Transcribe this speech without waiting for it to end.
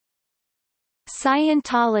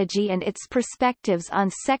Scientology and its perspectives on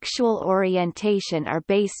sexual orientation are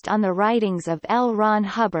based on the writings of L. Ron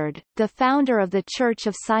Hubbard, the founder of the Church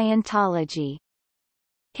of Scientology.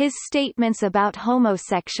 His statements about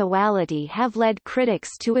homosexuality have led critics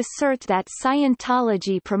to assert that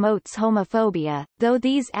Scientology promotes homophobia, though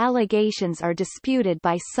these allegations are disputed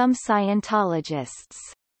by some Scientologists.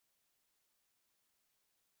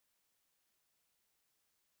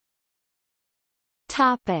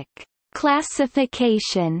 Topic: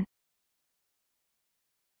 Classification.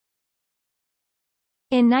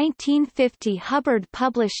 In 1950 Hubbard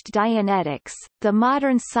published Dianetics, The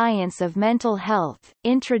Modern Science of Mental Health,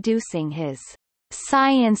 introducing his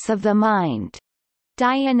Science of the Mind.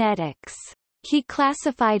 Dianetics. He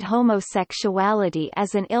classified homosexuality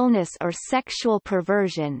as an illness or sexual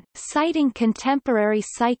perversion, citing contemporary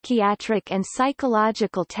psychiatric and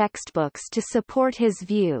psychological textbooks to support his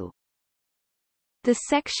view. The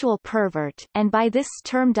sexual pervert, and by this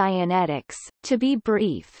term Dianetics, to be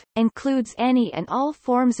brief, includes any and all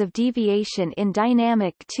forms of deviation in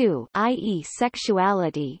dynamic 2, i.e.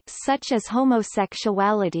 sexuality, such as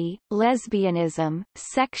homosexuality, lesbianism,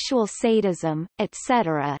 sexual sadism,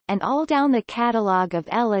 etc., and all down the catalogue of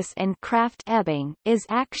Ellis and Kraft-Ebing, is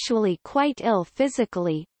actually quite ill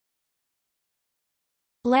physically,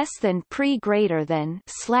 less than pre greater than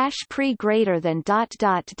 / pre greater than ...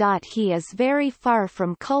 He is very far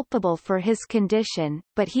from culpable for his condition,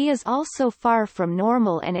 but he is also far from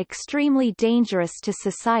normal and extremely dangerous to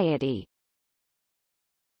society.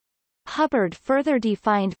 Hubbard further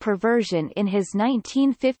defined perversion in his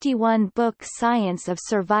 1951 book Science of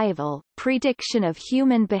Survival, Prediction of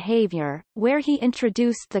Human Behavior, where he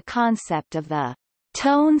introduced the concept of the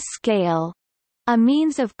tone scale, a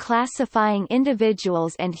means of classifying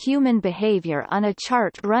individuals and human behavior on a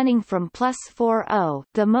chart running from +40,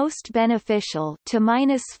 the most beneficial, to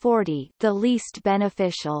 -40, the least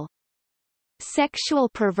beneficial. Sexual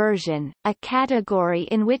perversion, a category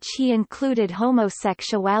in which he included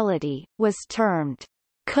homosexuality, was termed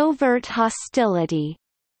covert hostility,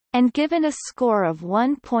 and given a score of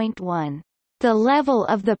 1.1. The level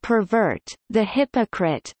of the pervert, the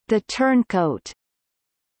hypocrite, the turncoat,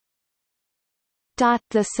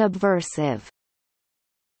 the subversive.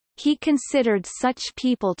 He considered such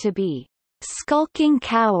people to be skulking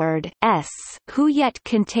cowards who yet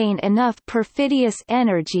contain enough perfidious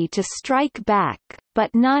energy to strike back,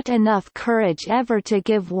 but not enough courage ever to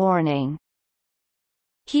give warning.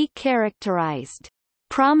 He characterized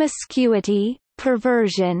promiscuity,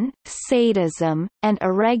 perversion, sadism, and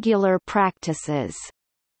irregular practices,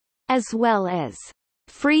 as well as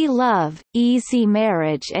free love, easy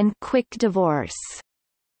marriage and quick divorce,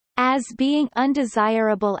 as being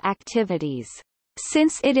undesirable activities,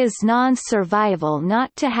 since it is non-survival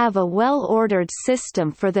not to have a well-ordered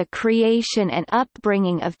system for the creation and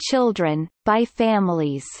upbringing of children, by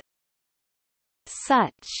families.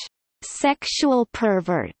 Such sexual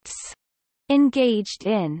perverts engaged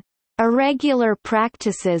in irregular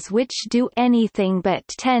practices which do anything but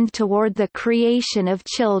tend toward the creation of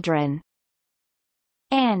children,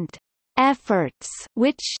 and efforts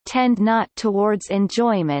which tend not towards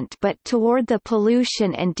enjoyment but toward the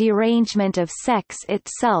pollution and derangement of sex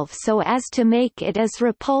itself so as to make it as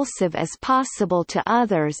repulsive as possible to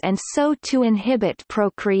others and so to inhibit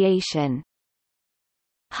procreation.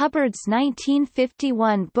 Hubbard's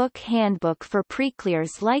 1951 book Handbook for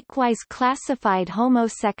Preclears likewise classified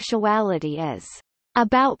homosexuality as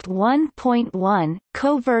about 1.1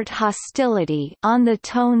 covert hostility on the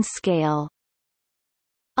tone scale.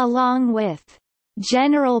 Along with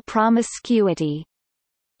general promiscuity,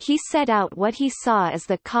 he set out what he saw as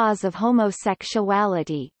the cause of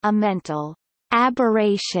homosexuality, a mental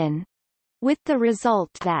aberration, with the result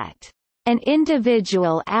that an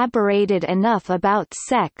individual aberrated enough about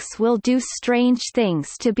sex will do strange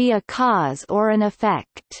things to be a cause or an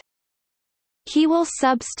effect. He will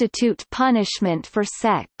substitute punishment for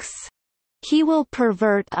sex. He will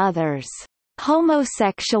pervert others.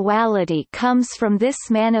 Homosexuality comes from this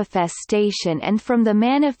manifestation and from the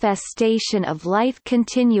manifestation of life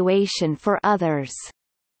continuation for others.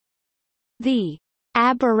 The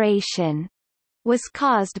aberration was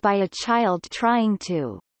caused by a child trying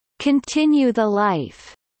to continue the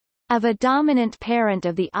life of a dominant parent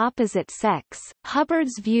of the opposite sex.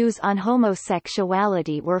 Hubbard's views on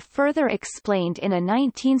homosexuality were further explained in a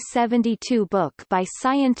 1972 book by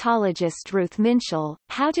Scientologist Ruth Minshall,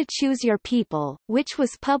 How to Choose Your People, which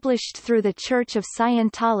was published through the Church of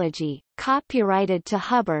Scientology, copyrighted to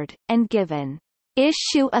Hubbard, and given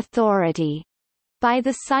issue authority by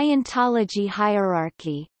the Scientology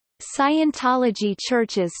hierarchy. Scientology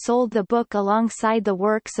churches sold the book alongside the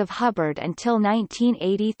works of Hubbard until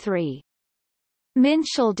 1983.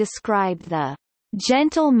 Minshall described the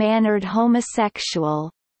gentle-mannered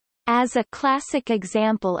homosexual as a classic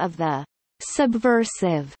example of the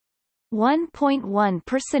subversive 1.1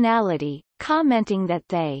 personality, commenting that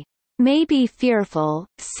they may be fearful,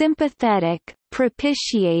 sympathetic,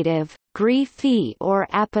 propitiative, griefy or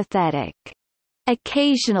apathetic.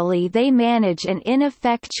 Occasionally they manage an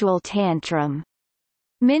ineffectual tantrum.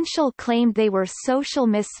 Minshall claimed they were social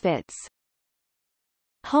misfits.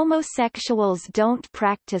 Homosexuals don't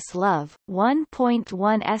practice love.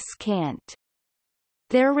 1.1 Kant.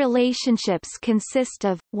 Their relationships consist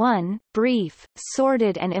of 1. Brief,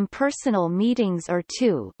 sordid and impersonal meetings, or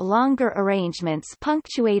 2. Longer arrangements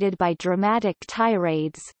punctuated by dramatic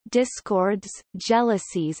tirades, discords,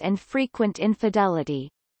 jealousies and frequent infidelity.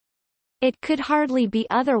 It could hardly be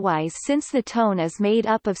otherwise, since the tone is made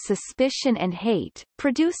up of suspicion and hate,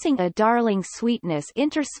 producing a darling sweetness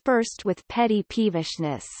interspersed with petty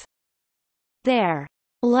peevishness. Their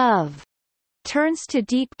love turns to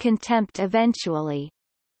deep contempt eventually.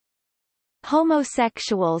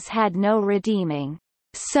 Homosexuals had no redeeming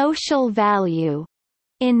social value.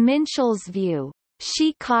 In Minshall's view,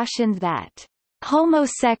 she cautioned that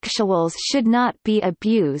homosexuals should not be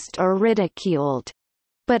abused or ridiculed,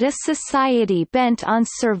 but a society bent on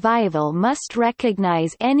survival must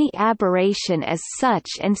recognize any aberration as such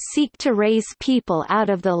and seek to raise people out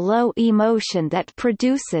of the low emotion that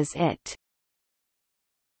produces it.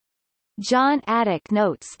 John Attic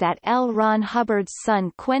notes that L. Ron Hubbard's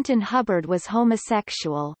son Quentin Hubbard was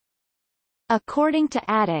homosexual. According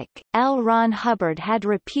to Attic, L. Ron Hubbard had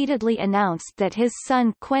repeatedly announced that his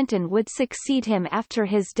son Quentin would succeed him after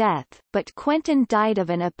his death, but Quentin died of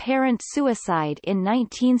an apparent suicide in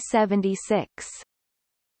 1976.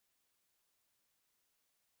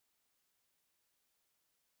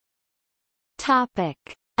 Topic: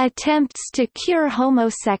 Attempts to cure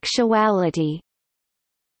homosexuality.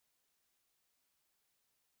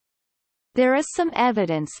 There is some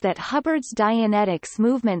evidence that Hubbard's Dianetics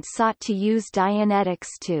movement sought to use Dianetics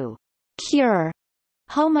to cure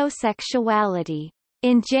homosexuality.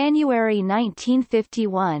 In January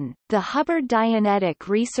 1951, the Hubbard Dianetic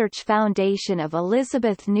Research Foundation of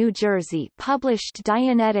Elizabeth, New Jersey published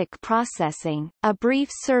Dianetic Processing, a brief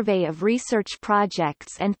survey of research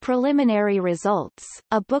projects and preliminary results,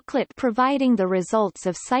 a booklet providing the results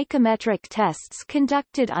of psychometric tests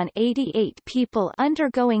conducted on 88 people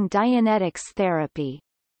undergoing Dianetics therapy.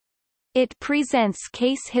 It presents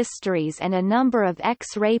case histories and a number of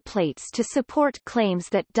X-ray plates to support claims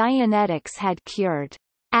that Dianetics had cured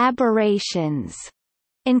aberrations,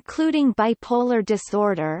 including bipolar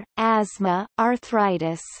disorder, asthma,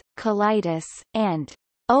 arthritis, colitis, and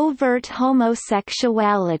overt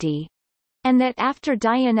homosexuality, and that after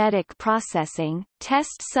Dianetic processing,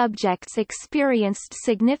 test subjects experienced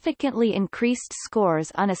significantly increased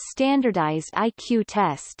scores on a standardized IQ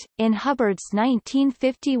test. In Hubbard's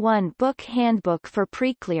 1951 book Handbook for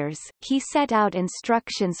Preclears, he set out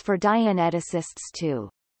instructions for Dianeticists to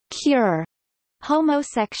cure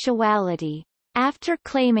homosexuality. After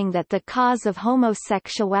claiming that the cause of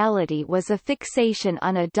homosexuality was a fixation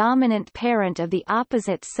on a dominant parent of the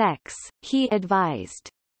opposite sex, he advised,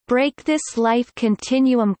 break this life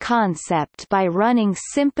continuum concept by running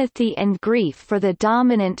sympathy and grief for the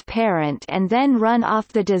dominant parent and then run off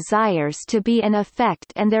the desires to be an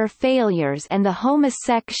effect and their failures, and the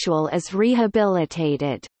homosexual is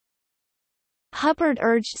rehabilitated. Hubbard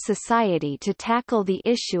urged society to tackle the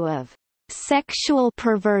issue of sexual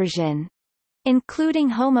perversion, including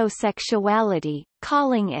homosexuality,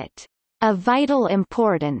 calling it of vital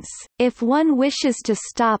importance, if one wishes to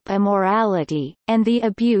stop immorality, and the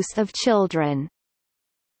abuse of children.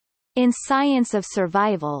 In Science of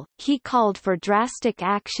Survival, he called for drastic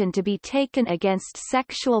action to be taken against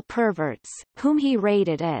sexual perverts, whom he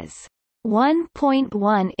rated as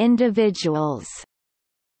 1.1 individuals.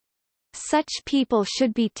 Such people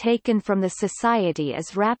should be taken from the society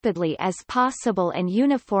as rapidly as possible and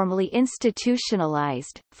uniformly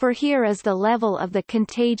institutionalized, for here is the level of the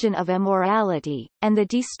contagion of immorality, and the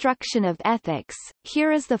destruction of ethics,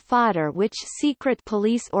 here is the fodder which secret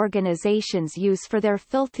police organizations use for their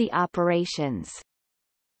filthy operations.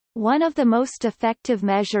 One of the most effective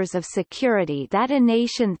measures of security that a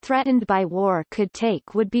nation threatened by war could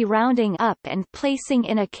take would be rounding up and placing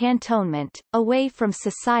in a cantonment, away from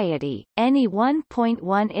society, any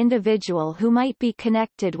 1.1 individual who might be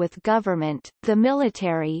connected with government, the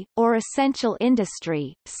military, or essential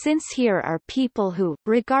industry, since here are people who,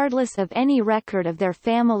 regardless of any record of their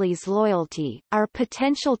family's loyalty, are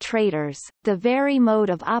potential traitors, the very mode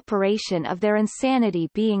of operation of their insanity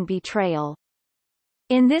being betrayal.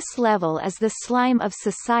 In this level is the slime of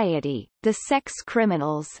society, the sex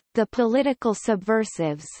criminals, the political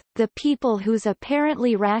subversives, the people whose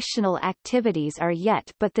apparently rational activities are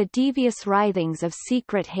yet but the devious writhings of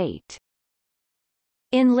secret hate.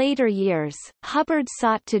 In later years, Hubbard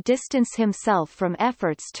sought to distance himself from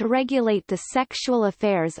efforts to regulate the sexual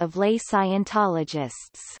affairs of lay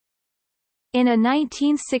Scientologists. In a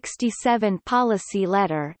 1967 policy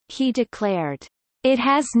letter, he declared, "It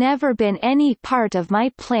has never been any part of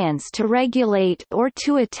my plans to regulate or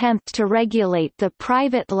to attempt to regulate the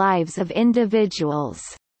private lives of individuals.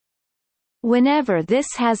 Whenever this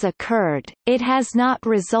has occurred, it has not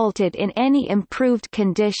resulted in any improved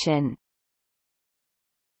condition.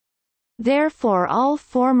 Therefore all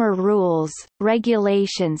former rules,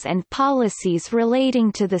 regulations and policies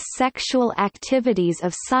relating to the sexual activities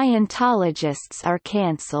of Scientologists are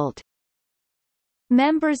cancelled."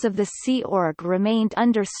 Members of the Sea Org remained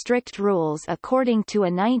under strict rules according to a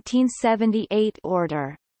 1978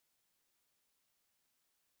 order.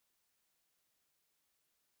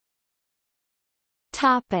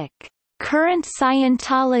 Topic: Current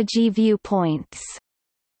Scientology viewpoints.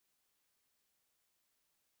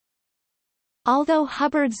 Although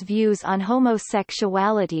Hubbard's views on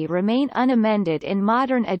homosexuality remain unamended in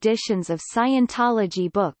modern editions of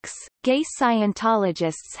Scientology books, gay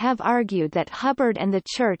Scientologists have argued that Hubbard and the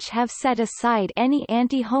Church have set aside any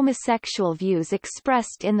anti-homosexual views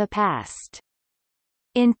expressed in the past.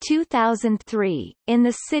 In 2003, in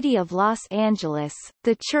the city of Los Angeles,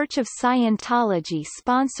 the Church of Scientology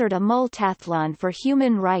sponsored a multathlon for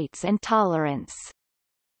human rights and tolerance.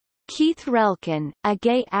 Keith Relkin, a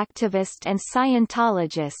gay activist and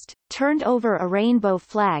Scientologist, turned over a rainbow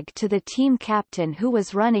flag to the team captain who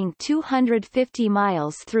was running 250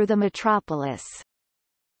 miles through the metropolis.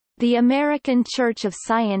 The American Church of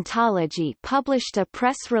Scientology published a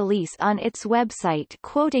press release on its website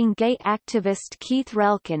quoting gay activist Keith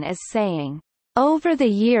Relkin as saying, "Over the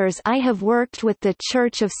years I have worked with the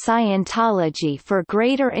Church of Scientology for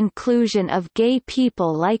greater inclusion of gay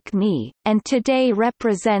people like me, and today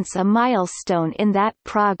represents a milestone in that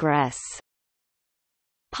progress."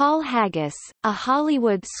 Paul Haggis, a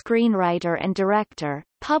Hollywood screenwriter and director,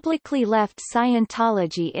 publicly left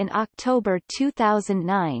Scientology in October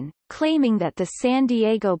 2009, claiming that the San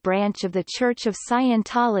Diego branch of the Church of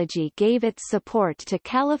Scientology gave its support to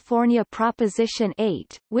California Proposition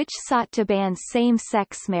 8, which sought to ban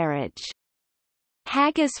same-sex marriage.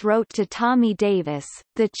 Haggis wrote to Tommy Davis,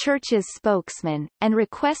 the church's spokesman, and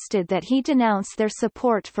requested that he denounce their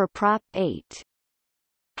support for Prop 8.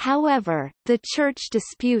 However, the church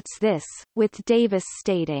disputes this, with Davis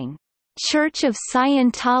stating, "Church of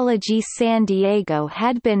Scientology San Diego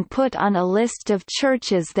had been put on a list of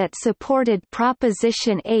churches that supported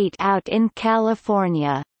Proposition 8 out in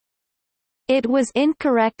California. It was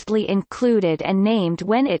incorrectly included and named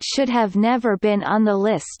when it should have never been on the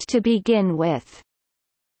list to begin with."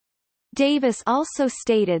 Davis also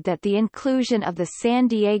stated that the inclusion of the San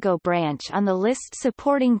Diego branch on the list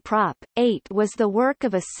supporting Prop. 8 was the work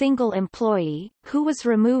of a single employee, who was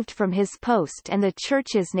removed from his post and the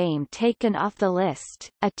church's name taken off the list.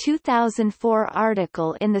 A 2004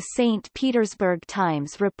 article in the St. Petersburg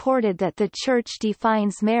Times reported that the church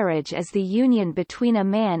defines marriage as the union between a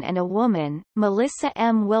man and a woman. Melissa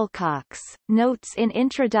M. Wilcox notes in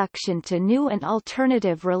Introduction to New and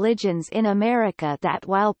Alternative Religions in America that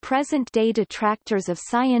while present-day detractors of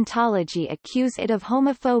Scientology accuse it of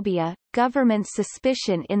homophobia, government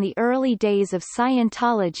suspicion in the early days of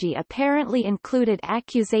Scientology apparently included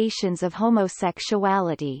accusations of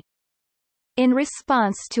homosexuality. In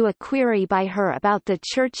response to a query by her about the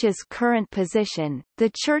Church's current position,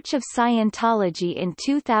 the Church of Scientology in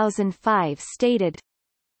 2005 stated,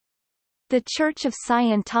 "The Church of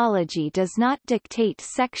Scientology does not dictate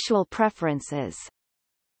sexual preferences.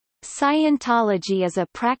 Scientology is a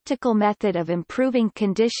practical method of improving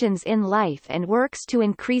conditions in life and works to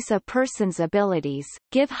increase a person's abilities,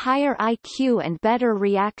 give higher IQ and better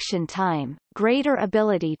reaction time, greater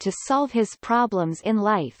ability to solve his problems in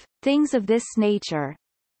life, things of this nature."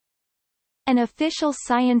 An official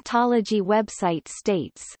Scientology website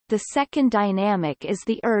states, "The second dynamic is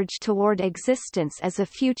the urge toward existence as a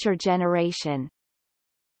future generation.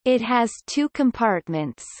 It has two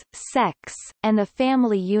compartments, sex, and the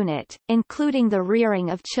family unit, including the rearing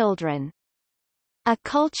of children. A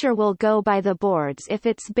culture will go by the boards if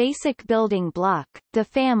its basic building block, the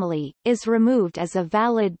family, is removed as a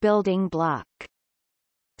valid building block.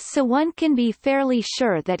 So one can be fairly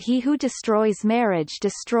sure that he who destroys marriage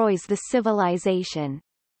destroys the civilization.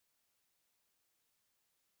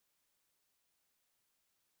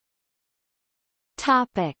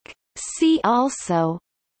 Topic. See also: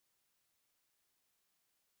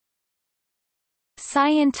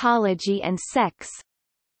 Scientology and sex,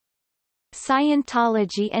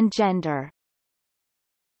 Scientology and gender.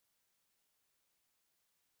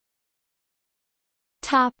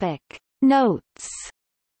 Topic. Notes.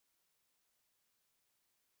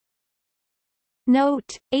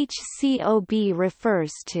 Note: HCOB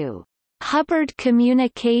refers to Hubbard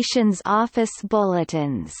Communications Office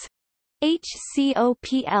Bulletins.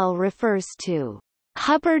 HCOPL refers to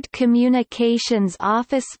Hubbard Communications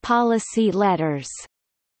Office Policy Letters,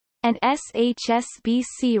 and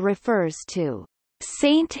SHSBC refers to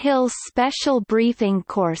St. Hills Special Briefing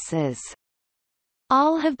Courses.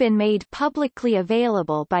 All have been made publicly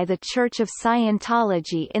available by the Church of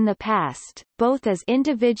Scientology in the past, both as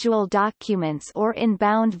individual documents or in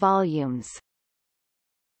bound volumes.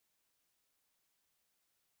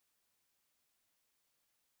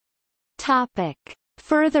 Topic.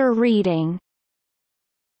 Further reading.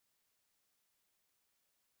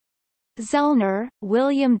 Zellner,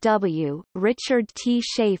 William W., Richard T.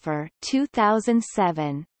 Schaefer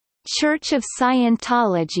 2007. Church of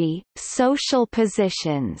Scientology, Social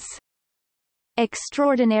Positions.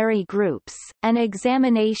 Extraordinary Groups, An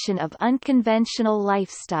Examination of Unconventional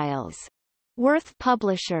Lifestyles. Worth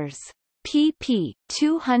Publishers. pp.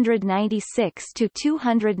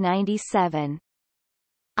 296-297.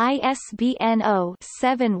 ISBN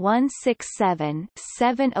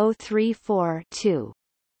 0-7167-7034-2.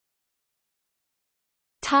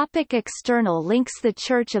 Topic. External links: The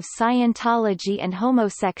Church of Scientology and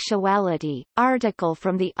Homosexuality, article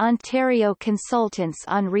from the Ontario Consultants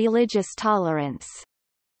on Religious Tolerance.